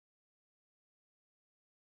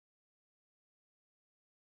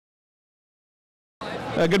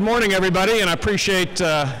Good morning, everybody, and I appreciate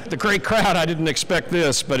the great crowd. I didn't expect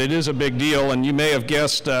this, but it is a big deal, and you may have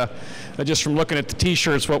guessed just from looking at the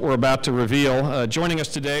T-shirts what we're about to reveal. Joining us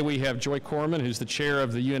today, we have Joy Corman, who's the chair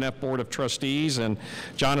of the UNF Board of Trustees, and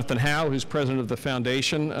Jonathan Howe, who's president of the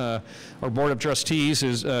foundation. Our Board of Trustees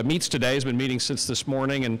meets today, has been meeting since this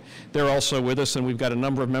morning, and they're also with us, and we've got a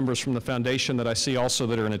number of members from the foundation that I see also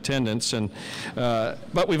that are in attendance.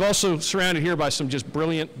 But we've also surrounded here by some just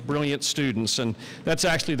brilliant students, and that's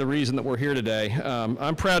actually the reason that we're here today.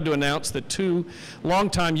 I'm proud to announce that two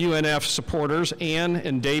longtime UNF supporters, Ann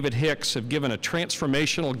and David Hicks, have given a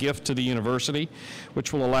transformational gift to the university,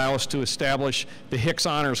 which will allow us to establish the Hicks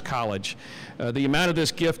Honors College. The amount of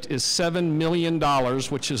this gift is $7 million,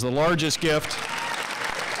 which is the largest gift.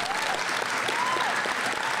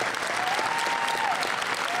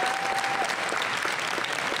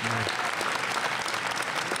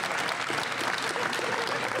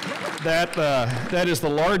 That is the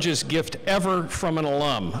largest gift ever from an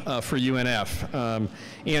alum for UNF.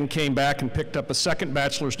 Ann came back and picked up a second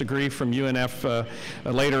bachelor's degree from UNF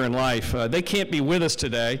later in life. They can't be with us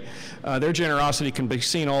today. Their generosity can be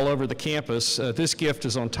seen all over the campus. This gift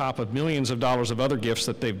is on top of millions of dollars of other gifts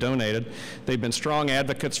that they've donated. They've been strong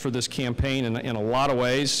advocates for this campaign in a lot of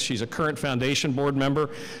ways. She's a current foundation board member,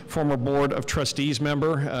 former board of trustees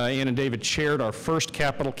member. Ann and David chaired our first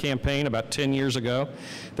capital campaign about 10 years ago.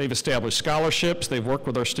 They've established scholarships. They've worked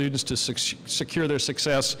with our students to secure their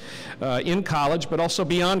success in college, but also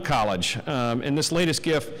beyond college. And this latest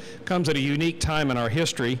gift comes at a unique time in our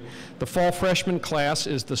history. The fall freshman class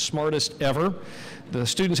is the smartest ever. The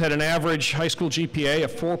students had an average high school GPA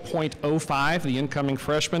of 4.05, the incoming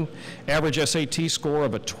freshmen, average SAT score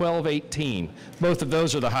of a 1218. Both of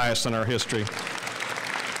those are the highest in our history.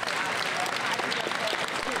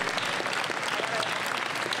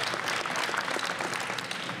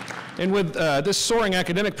 And with this soaring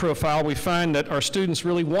academic profile, we find that our students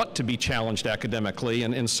really want to be challenged academically,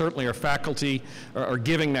 and certainly our faculty are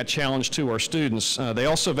giving that challenge to our students. They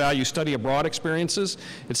also value study abroad experiences.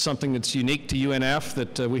 It's something that's unique to UNF,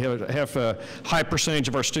 that we have a high percentage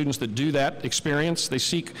of our students that do that experience. They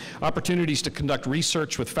seek opportunities to conduct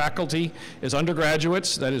research with faculty as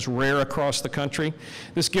undergraduates. That is rare across the country.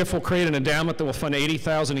 This gift will create an endowment that will fund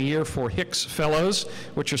 $80,000 a year for Hicks Fellows,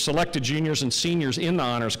 which are selected juniors and seniors in the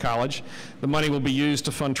Honors College. The money will be used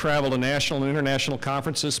to fund travel to national and international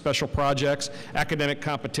conferences, special projects, academic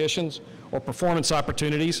competitions, or performance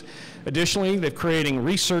opportunities. Additionally, they're creating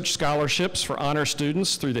research scholarships for honor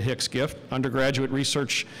students through the Hicks gift. Undergraduate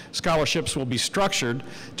research scholarships will be structured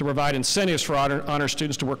to provide incentives for honor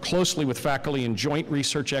students to work closely with faculty in joint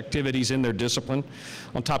research activities in their discipline.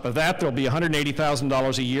 On top of that, there'll be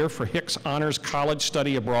 $180,000 a year for Hicks Honors College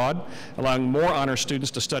study abroad, allowing more honor students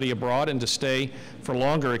to study abroad and to stay for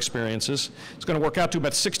longer experiences. It's going to work out to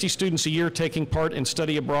about 60 students a year taking part in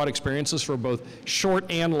study abroad experiences for both short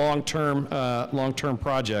and long-term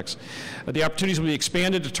projects. The opportunities will be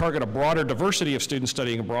expanded to target a broader diversity of students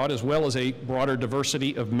studying abroad, as well as a broader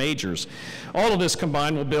diversity of majors. All of this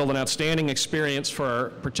combined will build an outstanding experience for our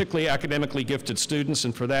particularly academically gifted students,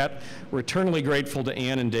 and for that, we're eternally grateful to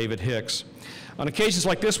Ann and David Hicks. On occasions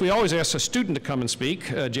like this, we always ask a student to come and speak.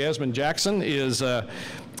 Jasmine Jackson is an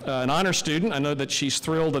honor student. I know that she's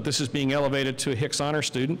thrilled that this is being elevated to a Hicks honor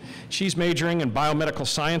student. She's majoring in biomedical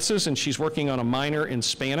sciences, and she's working on a minor in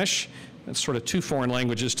Spanish. That's sort of two foreign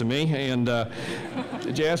languages to me. And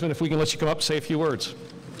Jasmine, if we can let you come up and say a few words.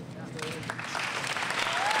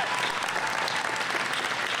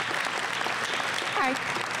 Hi.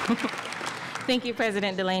 Thank you,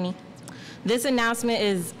 President Delaney. This announcement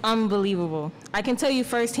is unbelievable. I can tell you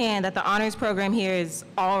firsthand that the honors program here is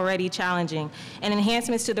already challenging, and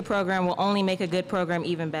enhancements to the program will only make a good program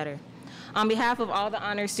even better. On behalf of all the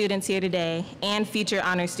honors students here today and future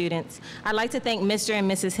honors students, I'd like to thank Mr. and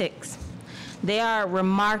Mrs. Hicks. They are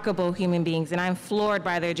remarkable human beings, and I'm floored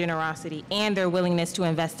by their generosity and their willingness to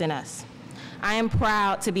invest in us. I am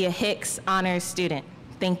proud to be a Hicks honors student.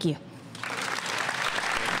 Thank you.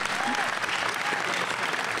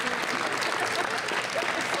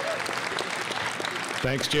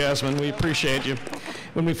 Thanks, Jasmine. We appreciate you.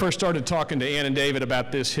 When we first started talking to Ann and David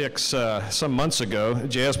about this Hicks some months ago,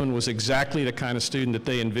 Jasmine was exactly the kind of student that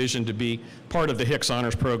they envisioned to be part of the Hicks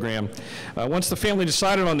Honors Program. Once the family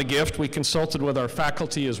decided on the gift, we consulted with our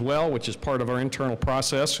faculty as well, which is part of our internal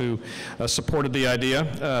process, who supported the idea.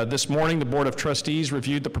 This morning, the Board of Trustees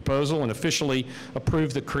reviewed the proposal and officially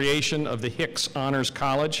approved the creation of the Hicks Honors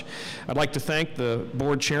College. I'd like to thank the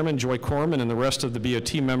board chairman, Joy Corman, and the rest of the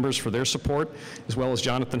BOT members for their support, as well as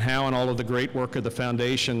Jonathan Howe and all of the great work of the foundation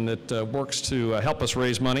foundation that works to help us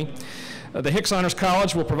raise money. The Hicks Honors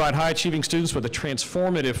College will provide high-achieving students with a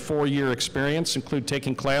transformative 4-year experience, include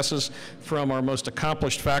taking classes from our most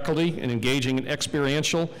accomplished faculty and engaging in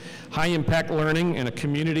experiential, high-impact learning and a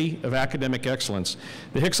community of academic excellence.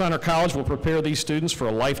 The Hicks Honor College will prepare these students for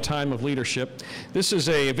a lifetime of leadership. This is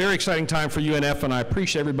a very exciting time for UNF, and I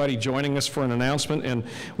appreciate everybody joining us for an announcement, and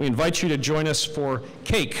we invite you to join us for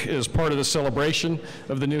cake as part of the celebration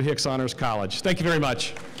of the new Hicks Honors College. Thank you very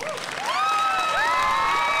much.